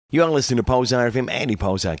You are listening to PulzarFM. Andy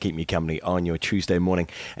Pulsar keeping you company on your Tuesday morning,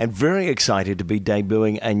 and very excited to be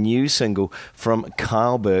debuting a new single from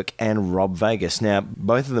Kyle Bourke and Rob Vegas. Now,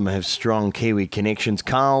 both of them have strong Kiwi connections.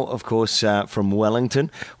 Kyle, of course, from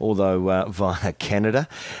Wellington, although via Canada,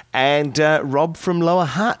 and Rob from Lower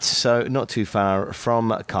Hutt, so not too far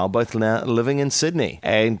from Kyle, both now living in Sydney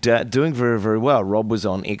and doing very, very well. Rob was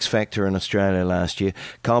on X Factor in Australia last year.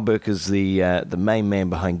 Kyle Bourke is the main man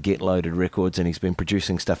behind Get Loaded Records, and he's been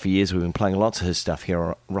producing stuff for years. We've been playing lots of his stuff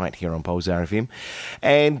here, right here on PulzarFM,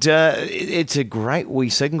 and it's a great wee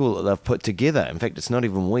single that they've put together. In fact, it's not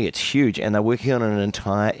even wee, it's huge, and they're working on an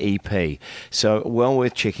entire EP, so well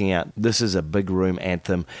worth checking out. This is a big room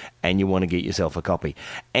anthem, and you want to get yourself a copy.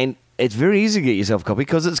 And it's very easy to get yourself a copy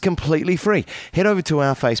because it's completely free. Head over to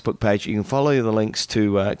our Facebook page. You can follow the links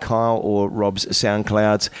to Kyle or Rob's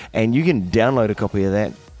SoundClouds, and you can download a copy of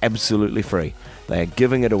that absolutely free. They are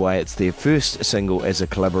giving it away. It's their first single as a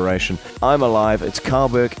collaboration. I'm Alive. It's Kyle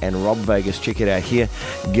Bourke and Rob Vegas. Check it out here.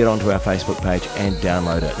 Get onto our Facebook page and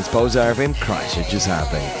download it. It's PulzarFM, Christchurch's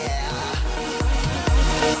heartbeat.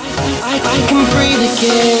 I can breathe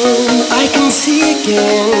again, I can see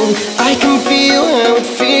again, I can feel how it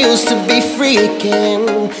feels to be free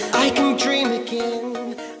again, I can dream again.